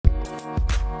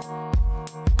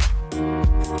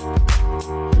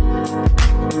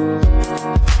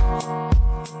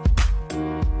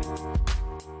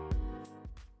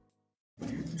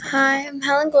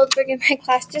Ellen Goldberg, and my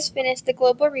class just finished the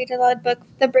Global Read Aloud book,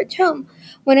 The Bridge Home.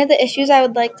 One of the issues I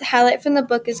would like to highlight from the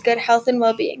book is good health and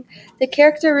well-being. The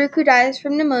character Ruku dies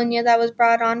from pneumonia that was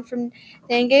brought on from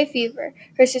dengue fever.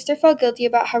 Her sister felt guilty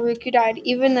about how Ruku died,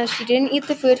 even though she didn't eat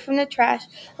the food from the trash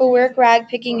or work rag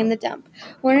picking in the dump.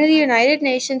 One of the United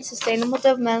Nations Sustainable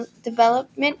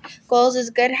Development Goals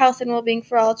is good health and well-being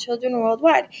for all children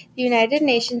worldwide. The United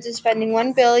Nations is spending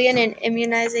 $1 billion in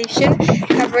immunization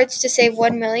coverage to save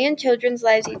 1 million children's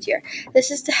lives each year. This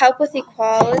is to help with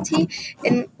equality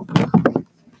in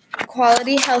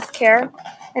quality health care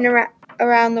and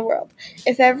around the world.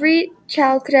 If every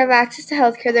child could have access to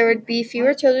health care, there would be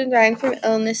fewer children dying from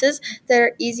illnesses that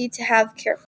are easy to have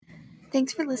care for.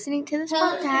 Thanks for listening to this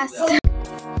podcast.